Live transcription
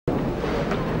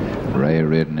Ray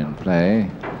Reardon in play,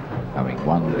 having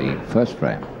won the first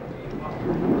frame.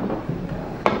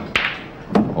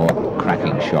 Oh,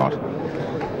 cracking shot.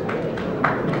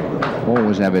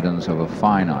 Always evidence of a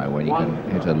fine eye when you can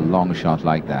hit a long shot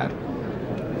like that.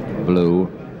 Blue.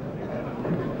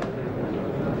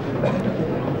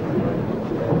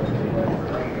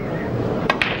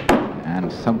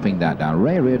 And thumping that down.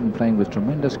 Ray Reardon playing with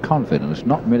tremendous confidence,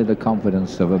 not merely the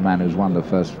confidence of a man who's won the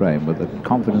first frame, but the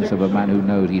confidence of a man who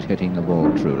knows he's hitting the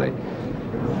ball truly.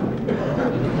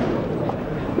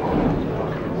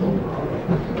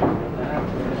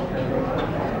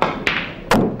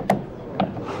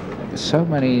 So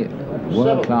many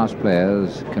world-class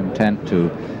players content to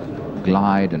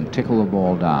glide and tickle the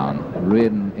ball down.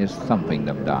 Reardon is thumping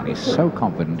them down. He's so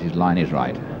confident his line is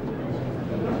right.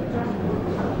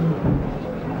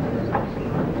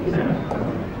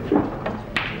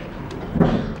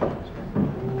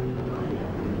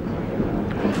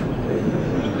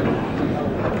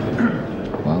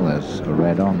 Well, there's a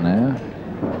red on there.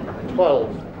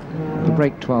 12. The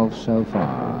break 12 so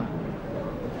far.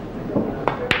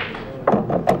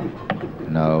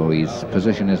 No, his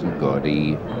position isn't good.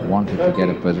 He wanted to get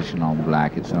a position on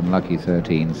black. It's unlucky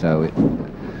 13, so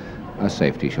a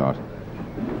safety shot.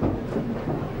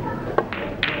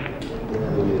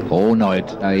 Oh no,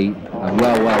 well.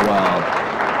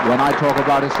 When I talk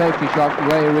about a safety shot,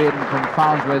 Ray Reardon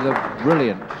confounds with a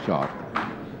brilliant shot.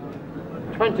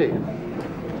 20.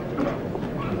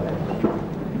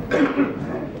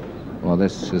 Well,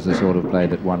 this is the sort of play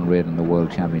that won Reardon the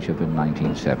World Championship in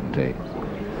 1970.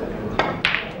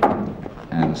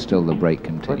 And still the break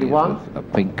continues 21. with a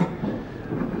pink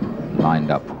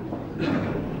lined up.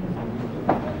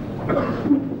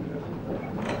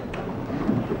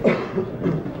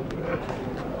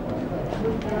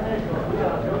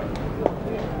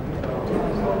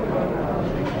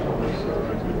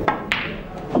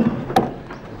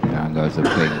 Down goes the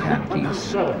pink, and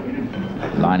he's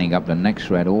lining up the next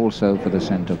red also for the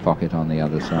center pocket on the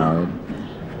other side.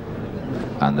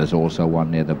 And there's also one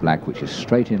near the black, which is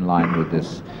straight in line with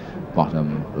this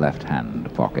bottom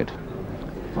left-hand pocket.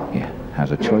 He has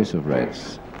a choice of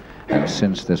reds. And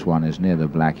since this one is near the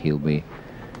black, he'll be,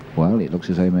 well, it looks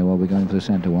as though he may well be going for the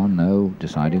center one. No,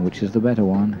 deciding which is the better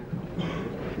one.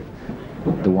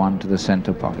 The one to the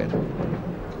center pocket.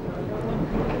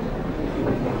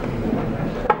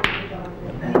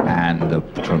 And the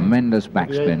tremendous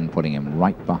backspin putting him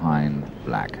right behind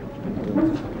black.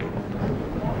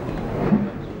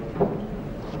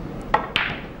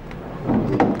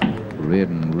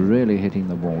 Reardon really hitting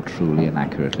the ball truly and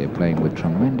accurately, playing with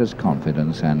tremendous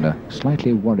confidence, and a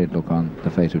slightly worried look on the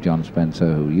face of John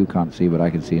Spencer, who you can't see but I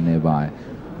can see nearby.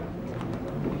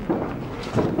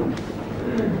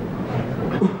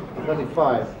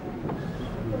 25.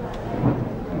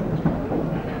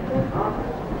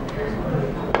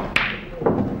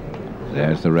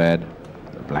 There's the red,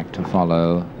 the black to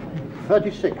follow.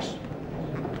 36.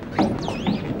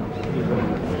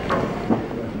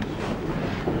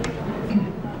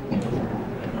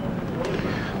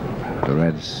 The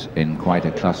red's in quite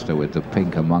a cluster with the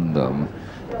pink among them.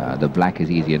 The black is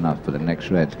easy enough, but the next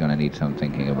red's going to need some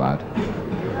thinking about.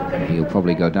 He'll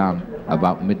probably go down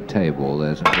about mid-table.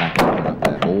 There's a black up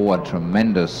there. Oh, a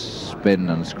tremendous spin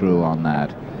and screw on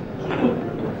that.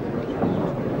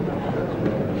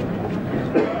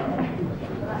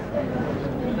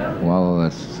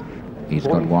 Well, he's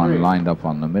got one lined up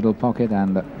on the middle pocket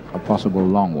and a possible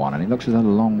long one. And it looks as though the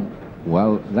long,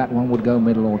 well, that one would go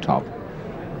middle or top.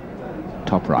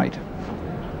 Top right.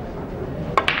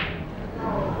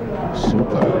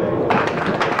 Super.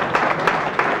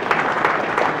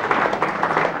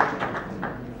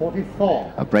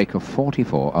 44. A break of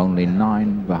 44, only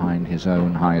 9 behind his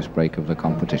own highest break of the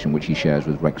competition, which he shares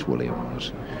with Rex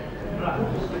Williams.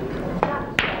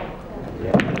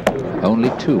 Only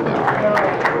 2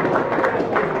 behind.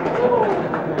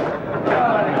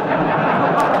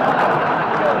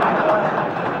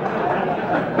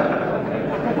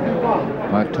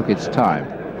 Well, it took its time.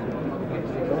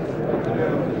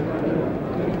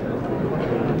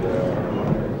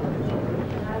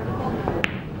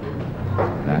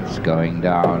 That's going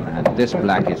down, and this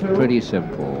black is pretty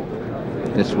simple.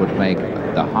 This would make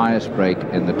the highest break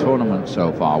in the tournament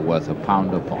so far worth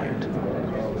 £1 a point.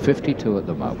 52 at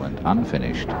the moment,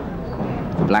 unfinished.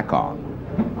 Black on.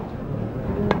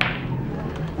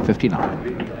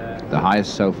 59, the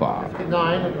highest so far.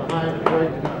 59 at the highest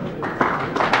break.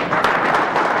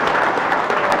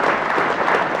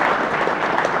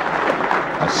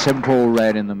 A simple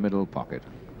red in the middle pocket.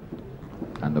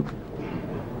 And the...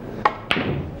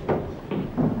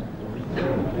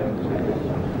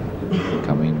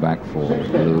 Coming back for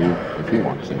blue if he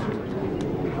wants it.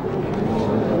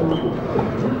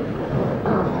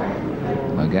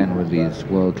 Again, with these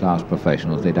world-class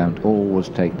professionals, they don't always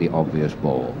take the obvious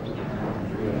ball.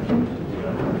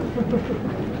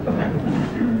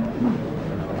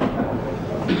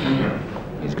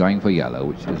 He's going for yellow,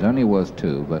 which is only worth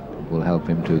 2, but will help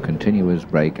him to continue his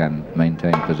break and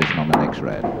maintain position on the next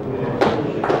red.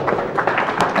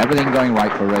 Everything going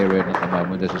right for Ray Reardon at the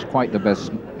moment. This is quite the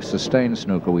best sustained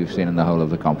snooker we've seen in the whole of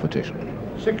the competition.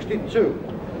 62.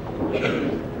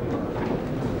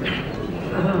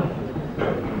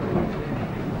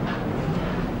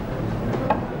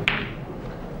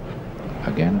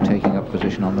 Again, taking up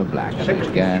position on the black. And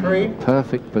again,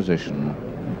 perfect position.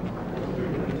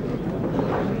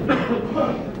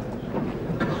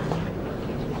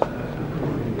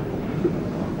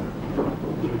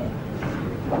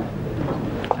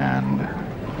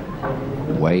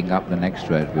 And weighing up the next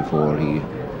red before he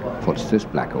puts this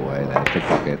black away. There's the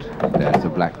pocket. There's the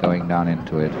black going down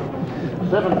into it.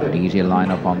 An easy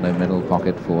line up on the middle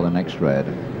pocket for the next red.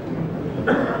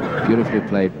 Beautifully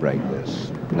played break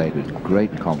this. Played with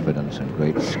great confidence and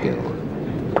great skill.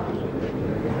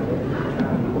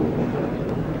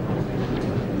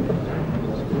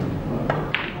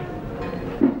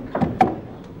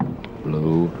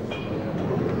 Blue.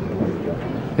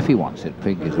 If he wants it,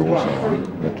 pink is also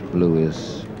on, but blue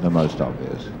is the most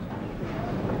obvious.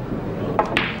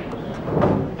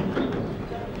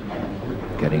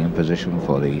 Getting in position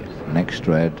for the next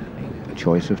red. A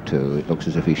choice of 2. It looks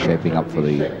as if he's shaping up for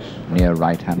the near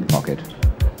right-hand pocket.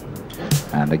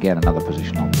 And again, another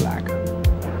position on black.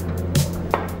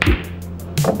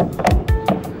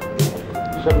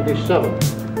 77.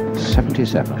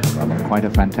 77. Quite a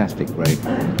fantastic break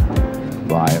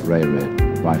by Ray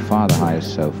Reardon. By far the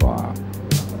highest so far.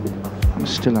 And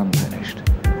still unfinished.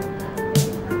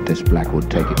 This black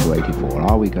would take it to 84.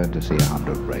 Are we going to see a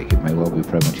 100 break? It may well be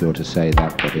premature to say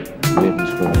that, but Reardon's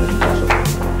form is possible.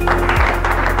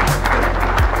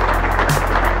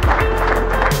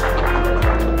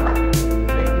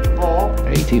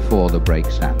 84 the break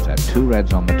stands at. 2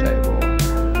 reds on the table.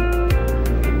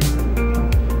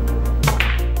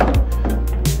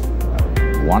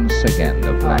 Once again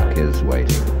the black is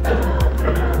waiting.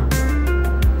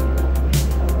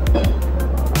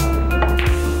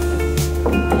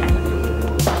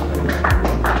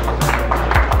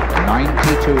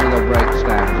 The break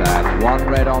stands at. 1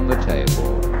 red on the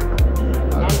table.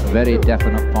 A very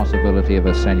definite possibility of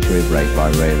a century break by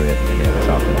Ray Reardon here this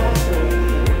afternoon.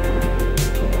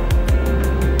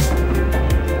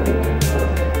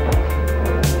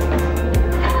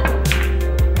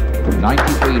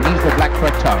 93, needs the black for a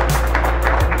toe.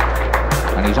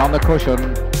 And he's on the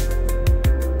cushion.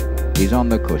 He's on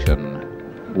the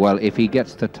cushion. Well, if he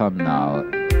gets the ton now,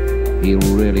 he'll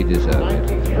really deserve it.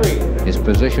 His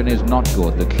position is not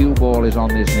good. The cue ball is on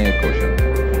this near cushion.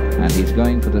 And he's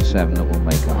going for the 7 that will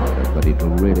make 100, but it'll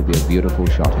really be a beautiful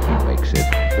shot if he makes it.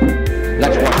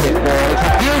 Let's watch this ball. It's a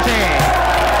beauty!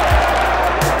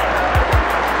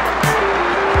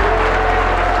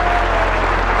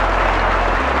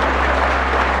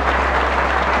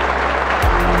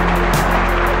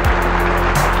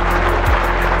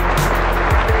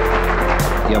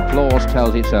 The applause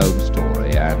tells its own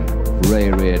story, and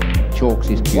Ray Reardon chalks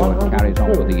his cue and carries on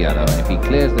with the yellow, and if he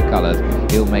clears the colours,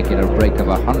 he'll make it a break of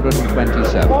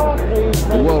 127.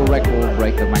 The world record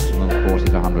break, the maximum, of course,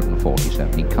 is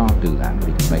 147. He can't do that, but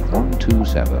he can make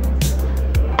 127.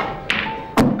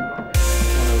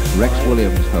 Rex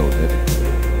Williams holds it.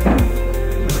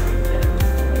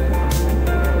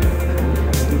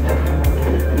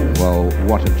 Well,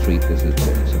 what a treat this has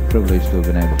been. It's a privilege to have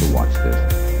been able to watch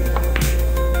this.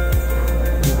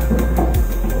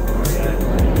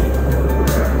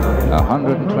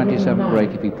 127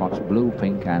 break if he pots blue,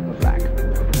 pink and black.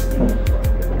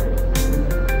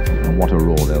 And what a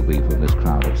roar there'll be from this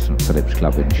crowd at St Philip's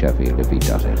Club in Sheffield if he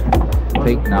does it.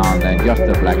 Pink now and then, just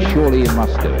the black. Surely he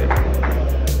must do it.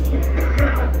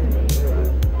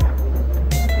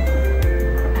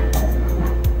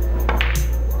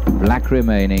 Black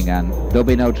remaining, and there'll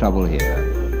be no trouble here.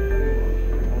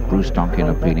 Bruce Donkin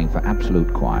appealing for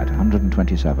absolute quiet.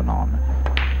 127 on.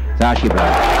 There she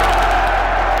breaks.